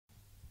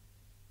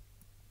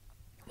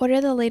What are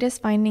the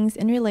latest findings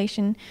in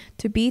relation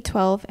to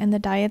B12 and the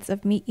diets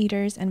of meat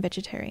eaters and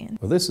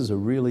vegetarians? Well, this is a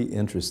really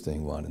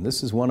interesting one, and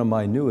this is one of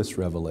my newest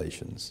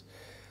revelations.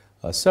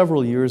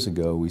 Several years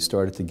ago, we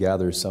started to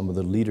gather some of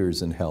the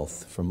leaders in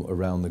health from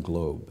around the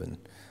globe, and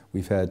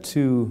we've had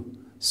 2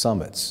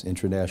 summits,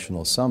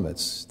 international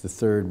summits. The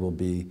third will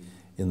be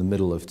in the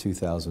middle of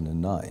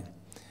 2009.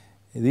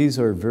 These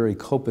are very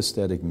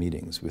copacetic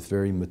meetings with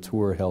very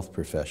mature health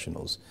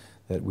professionals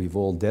that we've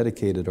all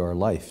dedicated our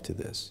life to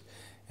this.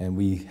 And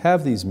we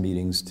have these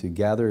meetings to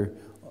gather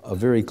a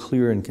very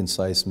clear and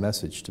concise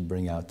message to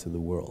bring out to the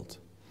world.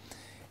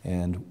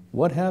 And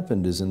what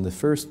happened is in the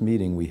first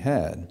meeting we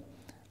had,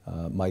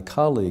 my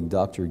colleague,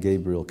 Dr.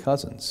 Gabriel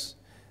Cousins,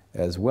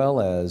 as well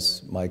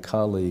as my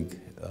colleague,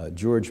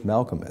 George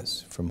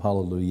Malcolmus from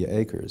Hallelujah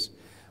Acres,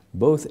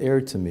 both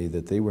aired to me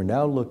that they were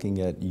now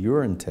looking at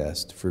urine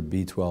tests for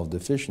B12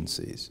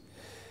 deficiencies.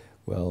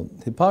 Well,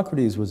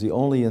 Hippocrates was the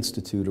only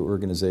institute or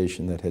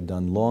organization that had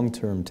done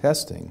long-term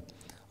testing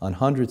on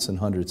hundreds and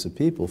hundreds of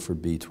people for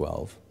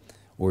B12,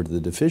 or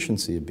the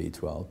deficiency of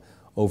B12,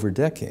 over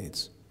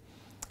decades.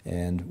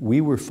 And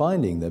we were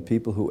finding that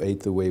people who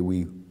ate the way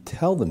we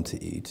tell them to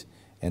eat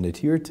and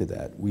adhered to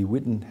that, we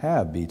wouldn't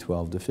have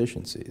B12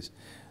 deficiencies.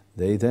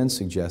 They then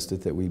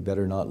suggested that we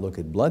better not look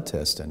at blood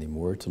tests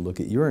anymore, to look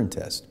at urine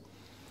tests.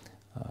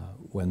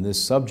 When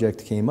this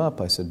subject came up,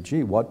 I said,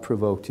 gee, what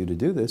provoked you to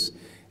do this?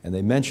 And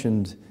they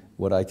mentioned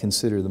what I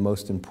consider the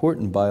most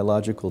important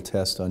biological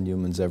test on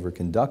humans ever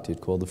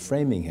conducted, called the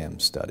Framingham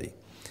study.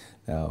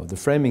 Now, the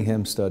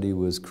Framingham study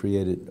was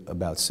created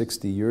about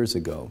 60 years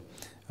ago,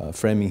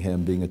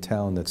 Framingham being a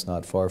town that's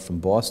not far from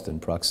Boston,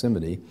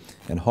 proximity,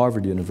 and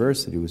Harvard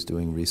University was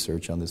doing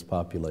research on this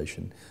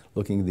population,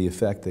 looking at the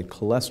effect that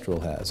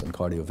cholesterol has on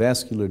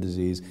cardiovascular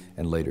disease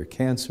and later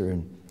cancer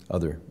and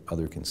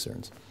other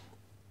concerns.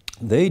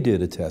 They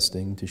did a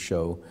testing to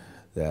show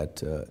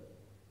that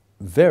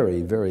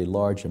very, very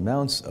large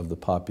amounts of the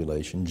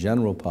population,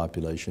 general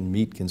population,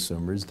 meat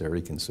consumers, dairy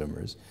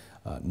consumers,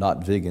 not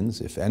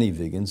vegans, if any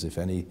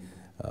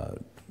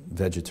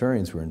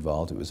vegetarians were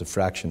involved. It was a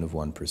fraction of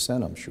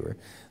 1%, I'm sure.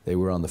 They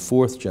were on the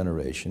 4th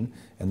generation,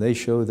 and they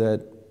showed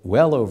that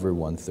well over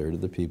 1/3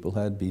 of the people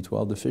had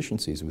B12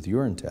 deficiencies with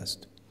urine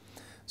tests.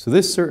 So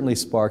this certainly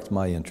sparked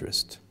my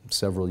interest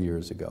several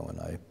years ago,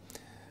 and I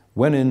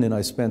went in and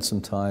I spent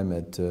some time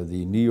at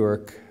the New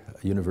York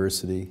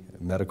University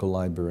Medical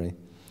Library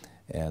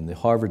and the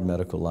Harvard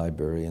Medical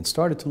Library, and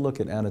started to look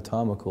at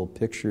anatomical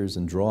pictures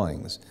and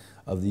drawings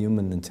of the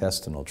human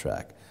intestinal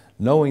tract,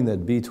 knowing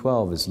that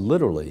B12 is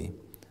literally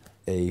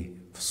a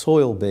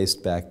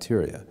soil-based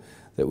bacteria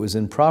that was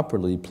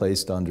improperly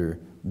placed under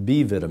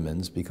B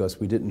vitamins because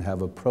we didn't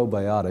have a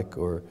probiotic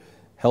or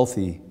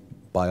healthy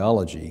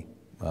biology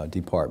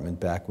department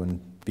back when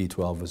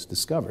B12 was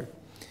discovered.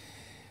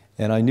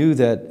 And I knew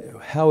that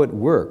how it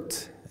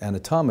worked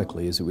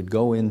anatomically is it would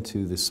go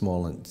into the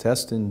small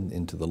intestine,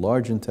 into the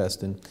large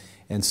intestine,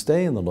 and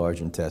stay in the large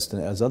intestine,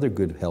 as other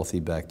good healthy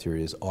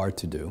bacteria are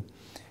to do,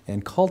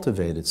 and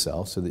cultivate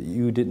itself so that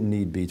you didn't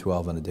need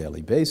B12 on a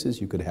daily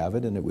basis. You could have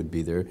it and it would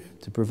be there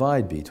to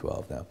provide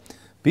B12. Now,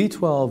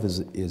 B12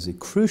 is a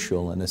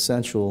crucial and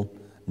essential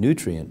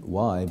nutrient.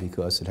 Why?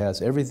 Because it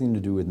has everything to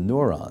do with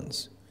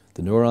neurons.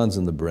 The neurons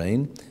in the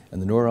brain and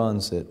the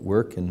neurons that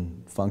work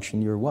and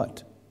function your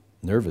what?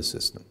 Nervous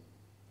system.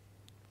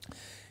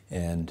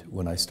 And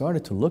when I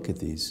started to look at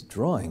these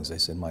drawings, I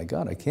said, my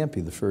God, I can't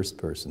be the first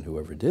person who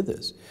ever did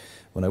this.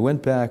 When I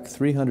went back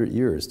 300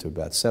 years to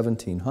about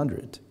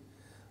 1700,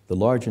 the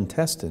large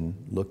intestine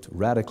looked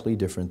radically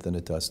different than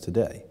it does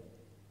today.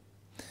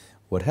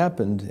 What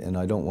happened, and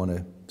I don't want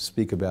to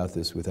speak about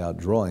this without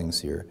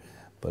drawings here,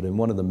 but in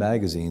one of the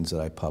magazines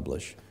that I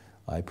publish,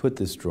 I put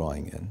this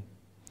drawing in.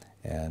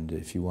 And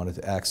if you wanted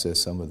to access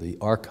some of the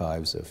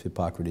archives of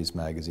Hippocrates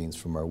magazines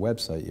from our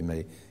website, you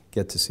may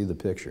get to see the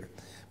picture.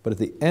 But at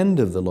the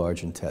end of the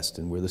large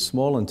intestine, where the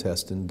small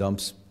intestine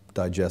dumps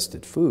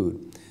digested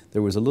food,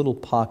 there was a little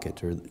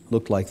pocket, or it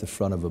looked like the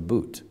front of a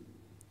boot,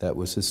 that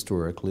was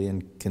historically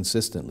and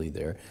consistently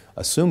there,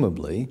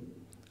 assumably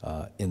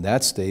in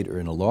that state or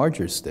in a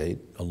larger state,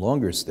 a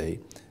longer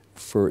state,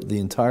 for the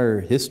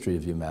entire history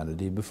of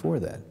humanity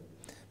before that.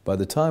 By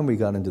the time we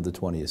got into the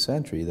 20th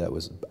century, that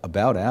was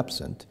about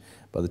absent.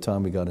 By the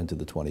time we got into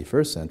the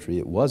 21st century,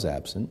 it was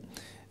absent.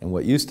 And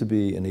what used to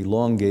be an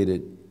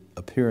elongated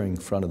appearing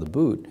front of the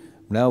boot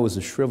now was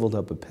a shriveled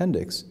up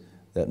appendix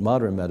that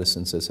modern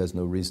medicine says has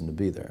no reason to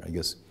be there. I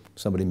guess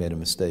somebody made a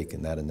mistake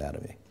in that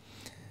anatomy.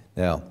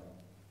 Now,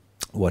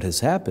 what has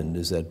happened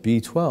is that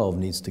B12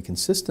 needs to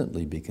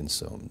consistently be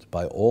consumed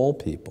by all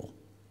people,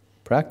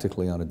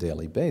 practically on a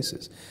daily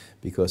basis,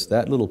 because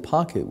that little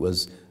pocket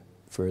was,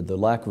 for the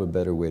lack of a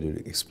better way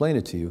to explain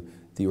it to you,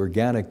 the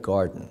organic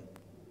garden.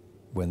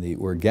 When the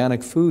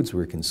organic foods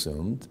were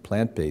consumed,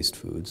 plant-based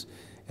foods,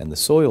 and the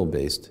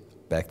soil-based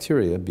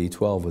bacteria,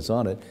 B12 was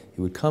on it,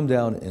 it would come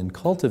down and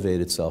cultivate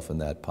itself in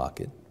that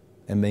pocket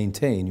and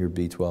maintain your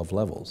B12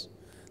 levels.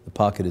 The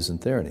pocket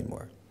isn't there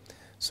anymore.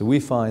 So we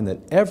find that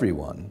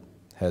everyone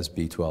has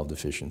B12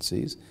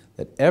 deficiencies,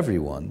 that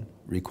everyone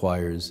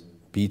requires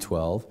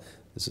B12,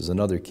 this is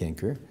another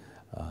kinker.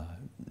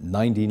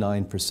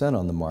 99%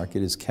 on the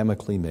market is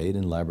chemically made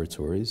in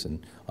laboratories,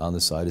 and on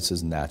the side it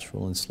says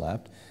natural and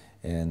slapped.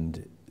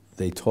 And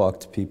they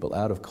talked people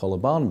out of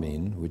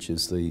colibanamine, which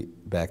is the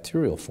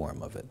bacterial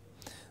form of it.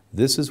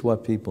 This is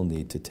what people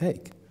need to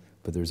take,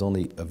 but there's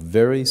only a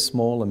very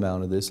small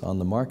amount of this on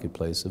the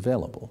marketplace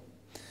available.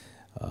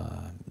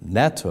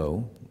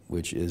 Natto,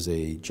 which is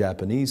a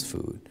Japanese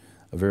food,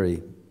 a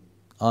very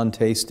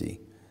untasty,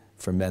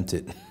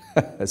 fermented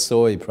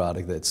soy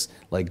product that's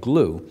like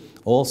glue,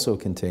 also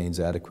contains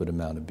adequate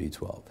amount of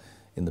B12.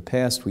 In the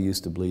past, we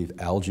used to believe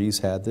algae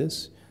had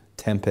this,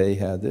 tempeh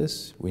had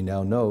this. We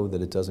now know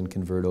that it doesn't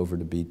convert over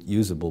to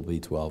usable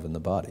B12 in the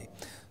body.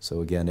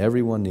 So again,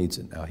 everyone needs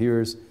it. Now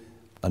here's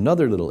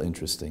another little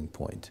interesting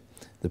point.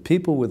 The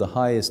people with the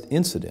highest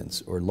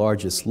incidence or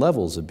largest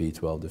levels of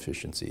B12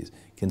 deficiencies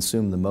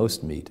consume the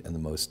most meat and the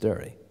most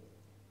dairy.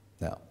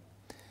 Now,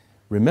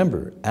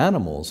 remember,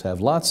 animals have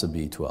lots of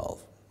B12.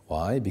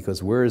 Why?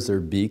 Because where is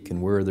their beak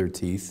and where are their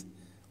teeth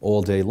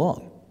all day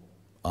long?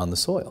 On the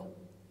soil.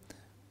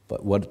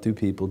 But what do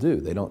people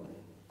do? They don't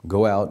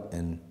go out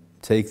and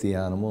take the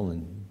animal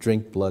and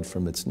drink blood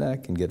from its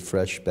neck and get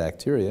fresh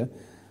bacteria.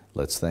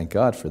 Let's thank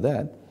God for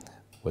that.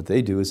 What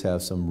they do is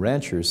have some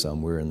rancher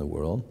somewhere in the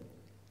world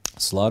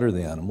slaughter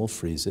the animal,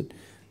 freeze it,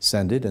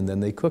 send it, and then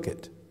they cook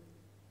it.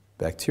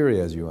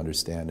 Bacteria, as you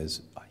understand,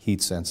 is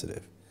heat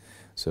sensitive.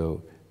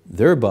 So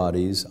their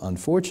bodies,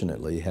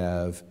 unfortunately,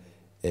 have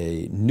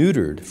a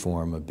neutered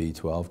form of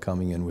B12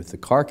 coming in with the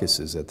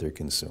carcasses that they're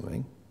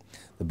consuming.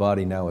 The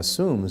body now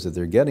assumes that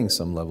they're getting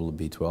some level of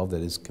B12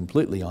 that is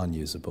completely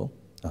unusable,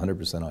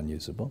 100%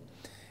 unusable,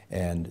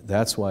 and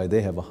that's why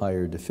they have a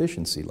higher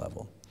deficiency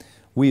level.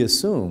 We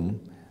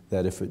assume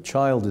that if a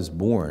child is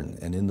born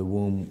and in the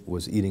womb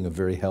was eating a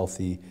very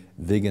healthy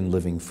vegan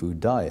living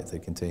food diet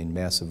that contained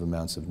massive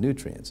amounts of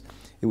nutrients,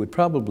 it would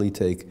probably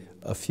take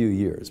a few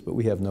years, but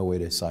we have no way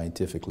to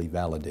scientifically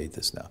validate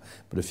this now,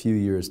 but a few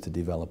years to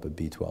develop a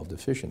B12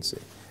 deficiency.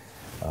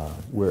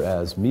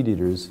 Whereas meat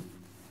eaters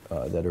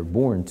that are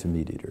born to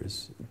meat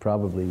eaters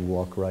probably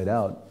walk right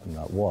out,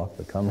 not walk,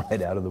 but come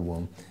right out of the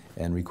womb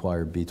and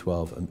require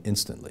B12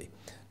 instantly.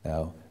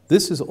 Now,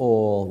 this is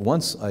all,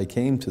 once I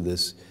came to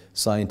this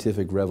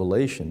scientific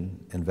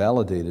revelation and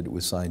validated it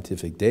with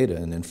scientific data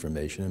and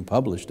information and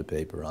published a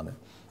paper on it,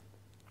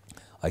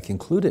 I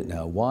concluded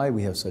now why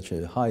we have such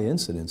a high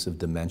incidence of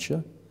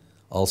dementia,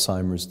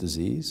 Alzheimer's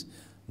disease,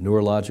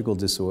 neurological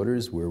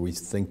disorders where we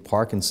think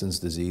Parkinson's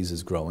disease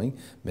is growing.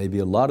 Maybe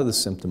a lot of the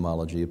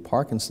symptomology of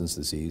Parkinson's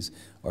disease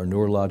are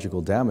neurological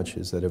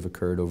damages that have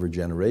occurred over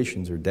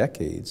generations or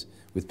decades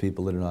with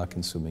people that are not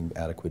consuming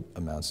adequate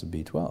amounts of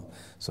B12.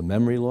 So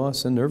memory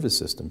loss and nervous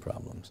system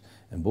problems.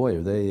 And boy,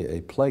 are they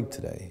a plague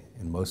today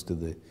in most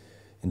of the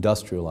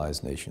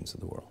industrialized nations of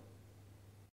the world.